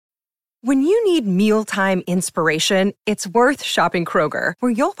When you need mealtime inspiration, it's worth shopping Kroger,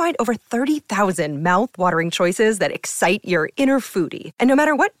 where you'll find over 30,000 mouth-watering choices that excite your inner foodie. And no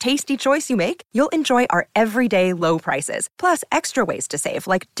matter what tasty choice you make, you'll enjoy our everyday low prices, plus extra ways to save,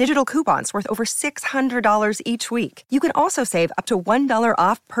 like digital coupons worth over $600 each week. You can also save up to $1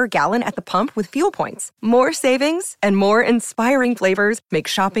 off per gallon at the pump with fuel points. More savings and more inspiring flavors make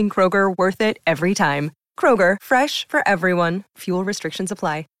shopping Kroger worth it every time. Kroger, fresh for everyone. Fuel restrictions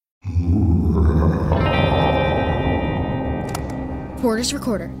apply. Porter's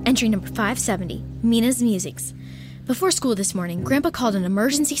Recorder, entry number 570, Mina's Musics. Before school this morning, Grandpa called an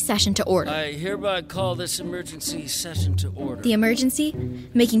emergency session to order. I hereby call this emergency session to order. The emergency?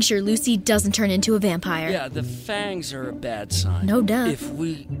 Making sure Lucy doesn't turn into a vampire. Yeah, the fangs are a bad sign. No duh. If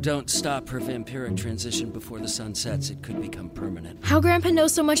we don't stop her vampiric transition before the sun sets, it could become permanent. How Grandpa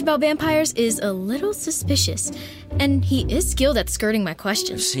knows so much about vampires is a little suspicious, and he is skilled at skirting my I've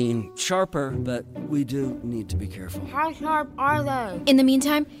questions. seen sharper, but we do need to be careful. How sharp are they? In the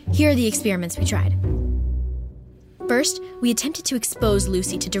meantime, here are the experiments we tried. First, we attempted to expose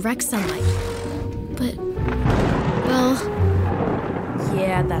Lucy to direct sunlight. But, well...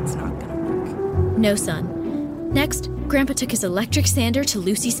 Yeah, that's not gonna work. no sun. Next, Grandpa took his electric sander to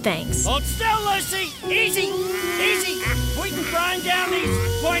Lucy's fangs. Hold still, Lucy! Easy! Easy! We can grind down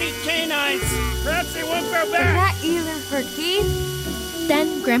these pointy canines. Perhaps they won't grow Is back. that even her teeth?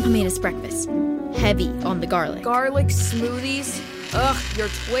 Then, Grandpa made us breakfast. Heavy on the garlic. Garlic smoothies? Ugh, you're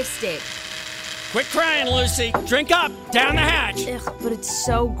twisted. Quit crying, Lucy. Drink up. Down the hatch. Ugh, but it's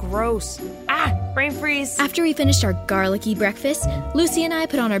so gross. Ah, brain freeze. After we finished our garlicky breakfast, Lucy and I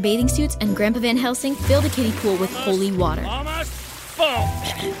put on our bathing suits and Grandpa Van Helsing filled the kiddie pool with holy water. Almost full.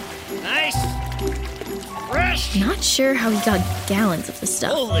 Nice. Fresh. Not sure how he got gallons of the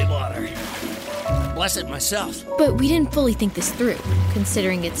stuff, Holy water. Bless it myself. but we didn't fully think this through,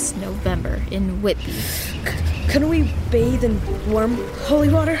 considering it's November in Whitby. Couldn't we bathe in warm holy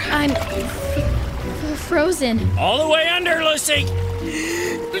water? I'm frozen. All the way under, Lucy.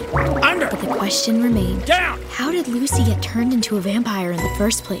 Under. The question remained, Down. how did Lucy get turned into a vampire in the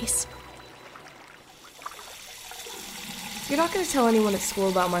first place? You're not gonna tell anyone at school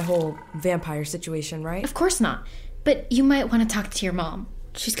about my whole vampire situation, right? Of course not, but you might want to talk to your mom.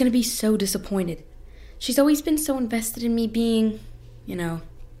 She's gonna be so disappointed. She's always been so invested in me being,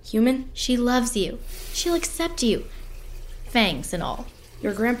 human. She loves you. She'll accept you. Fangs and all.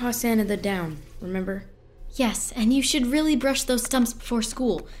 Your grandpa sanded the down, remember? Yes, and you should really brush those stumps before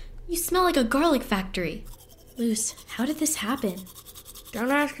school. You smell like a garlic factory. Luce, how did this happen?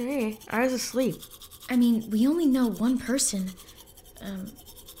 Don't ask me. I was asleep. I mean, we only know one person,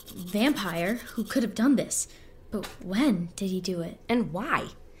 vampire, who could have done this. But when did he do it? And why?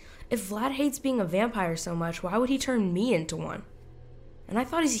 If Vlad hates being a vampire so much, why would he turn me into one? And I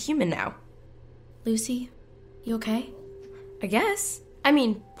thought he's a human now. Lucy, you okay? I guess. I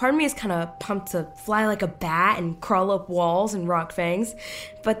mean, part of me is kind of pumped to fly like a bat and crawl up walls and rock fangs,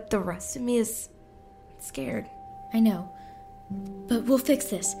 but the rest of me is scared. I know. But we'll fix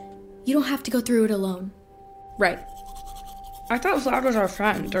this. You don't have to go through it alone. Right. I thought Vlad was our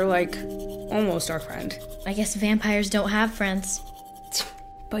friend, or almost our friend. I guess vampires don't have friends.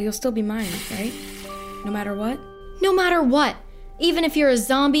 But you'll still be mine, right? No matter what? No matter what. Even if you're a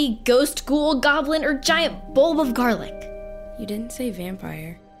zombie, ghost, ghoul, goblin, or giant bulb of garlic. You didn't say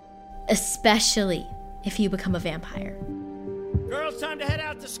vampire. Especially if you become a vampire. Girls, time to head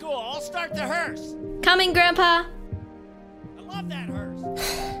out to school. I'll start the hearse. Coming, Grandpa! I love that hearse.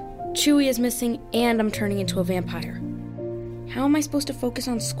 Chewie is missing, and I'm turning into a vampire. How am I supposed to focus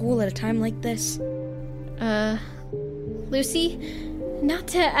on school at a time like this? Lucy, not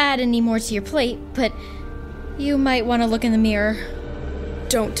to add any more to your plate, but you might want to look in the mirror.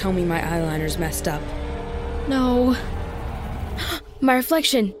 Don't tell me my eyeliner's messed up. No. My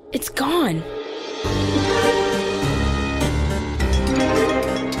reflection, it's gone.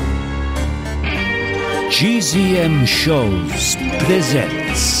 GZM Shows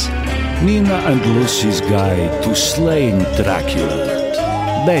presents Mina and Lucy's Guide to Slaying Dracula,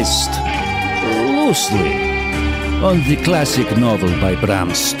 based loosely on the classic novel by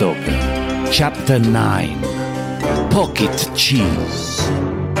Bram Stoker. Chapter 9, Pocket Cheese.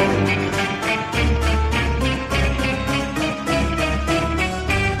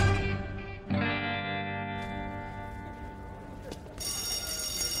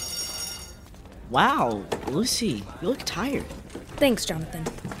 Wow, Lucy, you look tired. Thanks, Jonathan.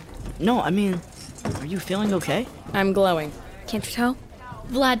 No, I mean, are you feeling okay? I'm glowing. Can't you tell?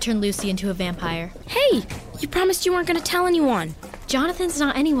 Vlad turned Lucy into a vampire. Hey, you promised you weren't going to tell anyone. Jonathan's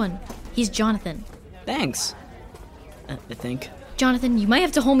not anyone. He's Jonathan. Thanks. I think. Jonathan, you might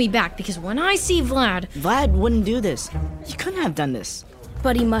have to hold me back because when I see Vlad... Vlad wouldn't do this. You couldn't have done this.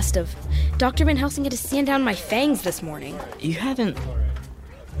 But he must have. Dr. Van Helsing had to sand down my fangs this morning. You haven't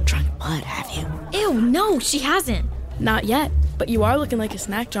drunk blood, have you? Ew, no, she hasn't. Not yet, but you are looking like a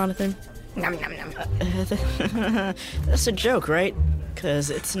snack, Jonathan. Nom, nom, nom. That's a joke, right?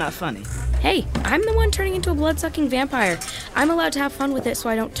 Because it's not funny. Hey, I'm the one turning into a blood-sucking vampire. I'm allowed to have fun with it so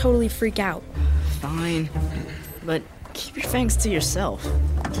I don't totally freak out. Fine. But keep your fangs to yourself.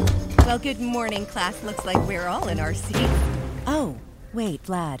 Well, good morning, class. Looks like we're all in our seats. Oh, wait,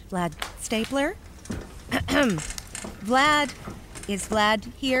 Vlad, Stapler? Vlad, is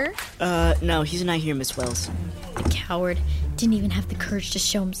Vlad here? No, he's not here, Miss Wells. The coward didn't even have the courage to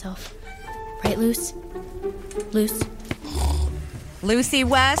show himself. Right, Luce? Luce? Lucy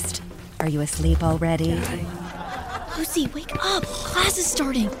West? Are you asleep already? Lucy, wake up! Class is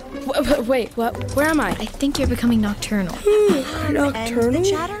starting. Wait, what? Where am I? I think you're becoming nocturnal. End the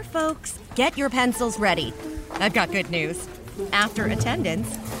chatter, folks. Get your pencils ready. I've got good news. After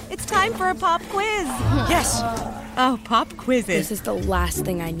attendance, it's time for a pop quiz. Yes! Oh, pop quizzes. This is the last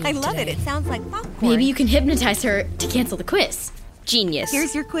thing I need I love today. it. It sounds like popcorn. Maybe you can hypnotize her to cancel the quiz. Genius.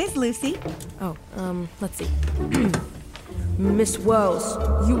 Here's your quiz, Lucy. Oh, let's see. Miss Wells,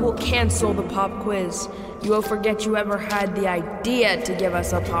 you will cancel the pop quiz. You will forget you ever had the idea to give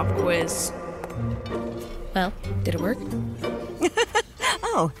us a pop quiz. Well, Did it work?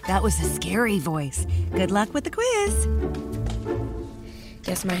 Oh, that was a scary voice. Good luck with the quiz.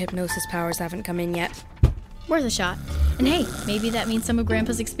 Guess my hypnosis powers haven't come in yet. worth a shot. And hey, maybe that means some of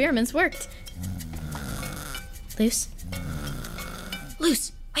Grandpa's experiments worked. Luce?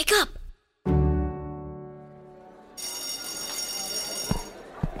 Luce, wake up!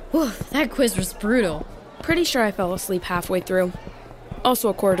 Whew, that quiz was brutal. Pretty sure I fell asleep halfway through. Also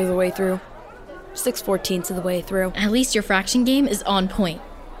a quarter of the way through. 6/14 of the way through. At least your fraction game is on point.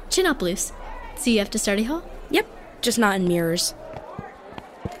 Chin up, Luce. See you after study hall? Yep, just not in mirrors.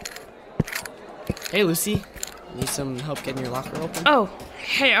 Hey, Lucy. Need some help getting your locker open? Oh,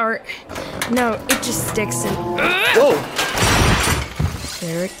 hey, Art. No, it just sticks and... Whoa!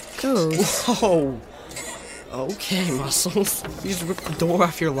 There it goes. Whoa! Okay, Muscles. You just ripped the door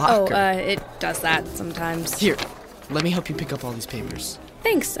off your locker. It does that sometimes. Here, let me help you pick up all these papers.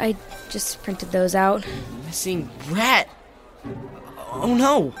 Thanks, I just printed those out. Missing rat! Oh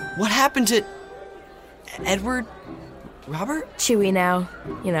no! What happened to... Edward? Robert? Chewy now,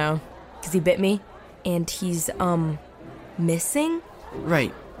 you know, because he bit me. And he's, missing?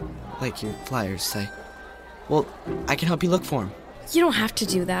 Right. Like your flyers say. Well, I can help you look for him. You don't have to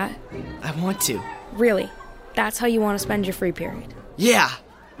do that. I want to. Really. That's how you want to spend your free period. Yeah!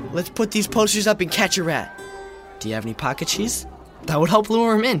 Let's put these posters up and catch a rat. Do you have any pocket cheese? That would help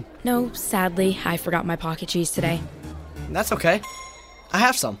lure him in. No, sadly, I forgot my pocket cheese today. That's okay. I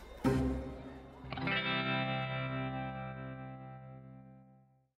have some.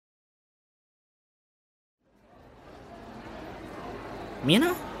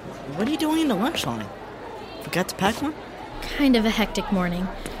 Mina? What are you doing in the lunch line? Forgot to pack one? Kind of a hectic morning.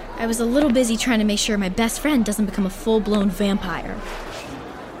 I was a little busy trying to make sure my best friend doesn't become a full-blown vampire.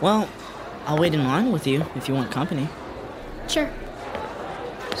 Well, I'll wait in line with you if you want company. Sure.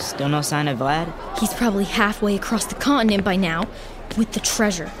 Still no sign of Vlad? He's probably halfway across the continent by now, with the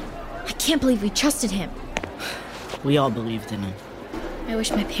treasure. I can't believe we trusted him. We all believed in him. I wish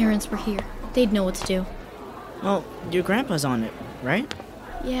my parents were here. They'd know what to do. Well, your grandpa's on it, right?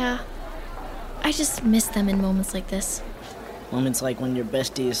 Yeah. I just miss them in moments like this. Moments like when your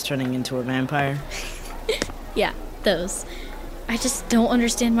bestie is turning into a vampire? Yeah, those. I just don't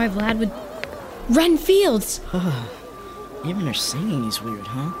understand why Vlad would... Ren Fields! Even her singing is weird,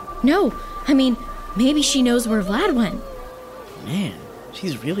 huh? No, I mean, maybe she knows where Vlad went. Man,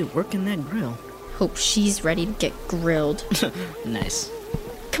 she's really working that grill. Hope she's ready to get grilled. Nice.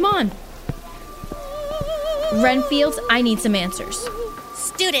 Come on. Ren Fields, I need some answers.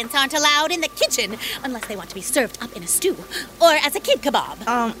 Students aren't allowed in the kitchen unless they want to be served up in a stew or as a kid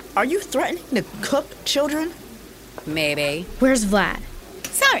kebab. Are you threatening to cook children? Maybe. Where's Vlad?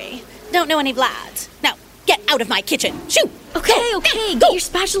 Sorry, don't know any Vlads. Now, get out of my kitchen. Shoo! Okay, Go, okay, go, get go. your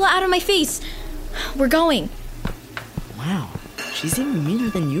spatula out of my face. We're going. Wow, she's even meaner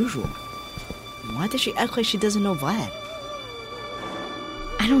than usual. Why does she act like she doesn't know Vlad?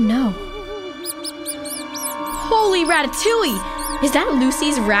 I don't know. Holy ratatouille! Is that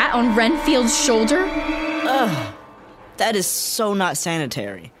Lucy's rat on Renfield's shoulder? Ugh, that is so not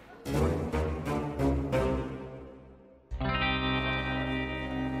sanitary.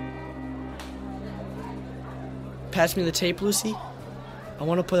 Pass me the tape, Lucy. I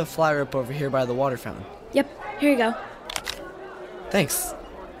want to put a flyer up over here by the water fountain. Yep, here you go. Thanks.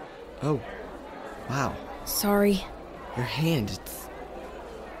 Oh, wow. Sorry. Your hand, it's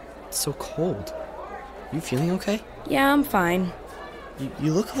so cold. You feeling okay? Yeah, I'm fine.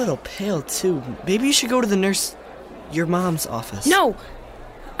 You look a little pale, too. Maybe you should go to the nurse, your mom's office. No!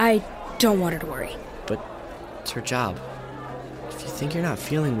 I don't want her to worry. But it's her job. If you think you're not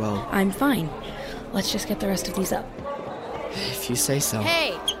feeling well... I'm fine. Let's just get the rest of these up. If you say so.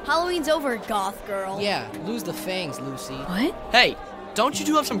 Hey, Halloween's over, goth girl. Yeah, lose the fangs, Lucy. What? Hey, don't you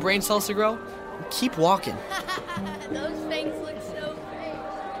two have some brain cells to grow? Keep walking. Those fangs look so great.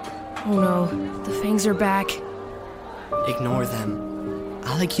 Oh no, the fangs are back. Ignore them.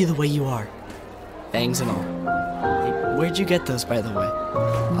 I like you the way you are. Fangs and all. Hey, where'd you get those, by the way?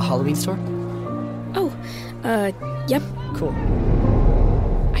 A Halloween store? Oh, yep. Cool.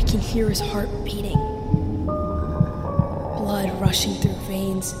 I can hear his heart beating. Blood rushing through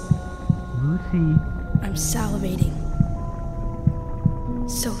veins. Lucy. I'm salivating.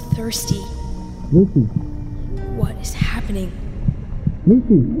 So thirsty. Lucy. What is happening?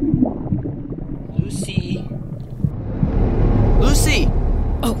 Lucy. Lucy. Lucy!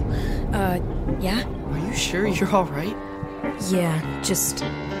 Oh, yeah? Are you sure you're all right? Yeah, just...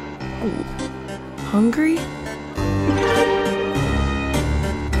 hungry?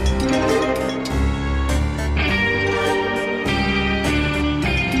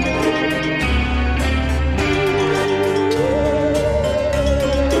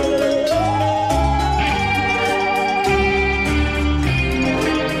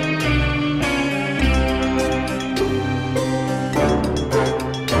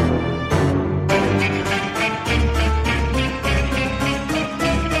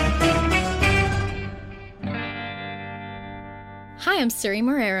 Hi, I'm Suri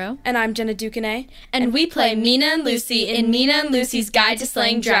Morero. And I'm Jenna Ducanay. And we play Mina and Lucy in Mina and Lucy's Guide to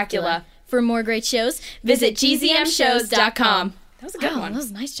Slaying Dracula. For more great shows, visit gzmshows.com. That was a good one. That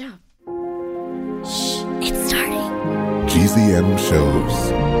was a nice job. Shh, it's starting. GZM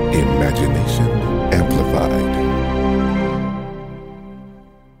Shows. Imagination Amplified.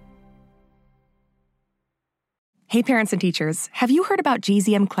 Hey parents and teachers, have you heard about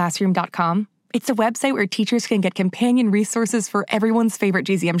gzmclassroom.com? It's a website where teachers can get companion resources for everyone's favorite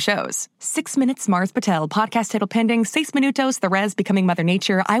GZM shows. 6 Minutes, Mars Patel, Podcast Title Pending, Seis Minutos, The Res, Becoming Mother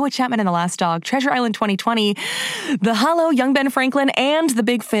Nature, Iowa Chapman and the Last Dog, Treasure Island 2020, The Hollow, Young Ben Franklin, and The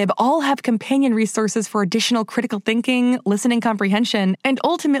Big Fib all have companion resources for additional critical thinking, listening comprehension, and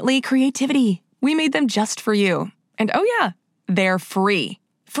ultimately creativity. We made them just for you. And oh yeah, they're free.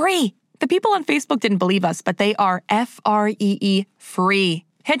 Free! The people on Facebook didn't believe us, but they are free.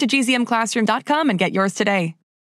 Head to gzmclassroom.com and get yours today.